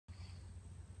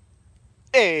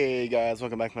Hey guys,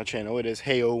 welcome back to my channel. It is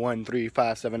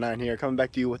Heyo13579 here, coming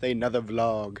back to you with another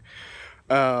vlog.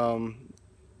 I'm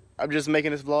just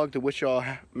making this vlog to wish y'all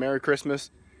Merry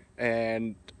Christmas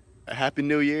and a Happy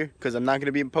New Year, because I'm not going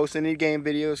to be posting any game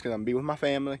videos because I'm going to be with my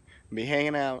family, be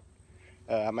hanging out.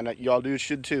 Y'all dudes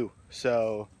should too.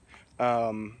 So,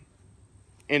 and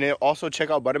also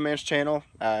check out Butterman's channel.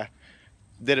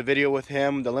 Did a video with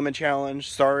him, the lemon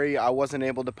challenge. Sorry I wasn't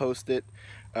able to post it.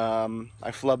 I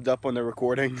flubbed up on the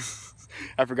recordings.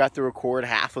 I forgot to record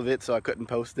half of it, so I couldn't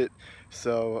post it.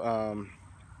 So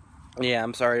yeah,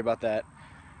 I'm sorry about that.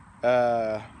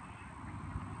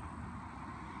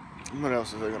 What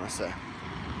else was I gonna say?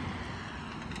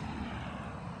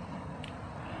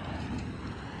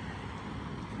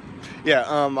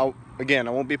 Yeah, again,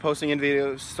 I won't be posting any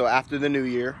videos so after the new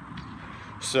year.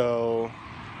 So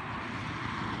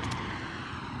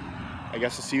I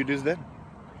guess I'll see you dudes then.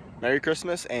 Merry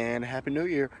Christmas and Happy New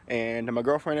Year. And to my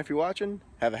girlfriend, if you're watching,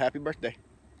 have a happy birthday.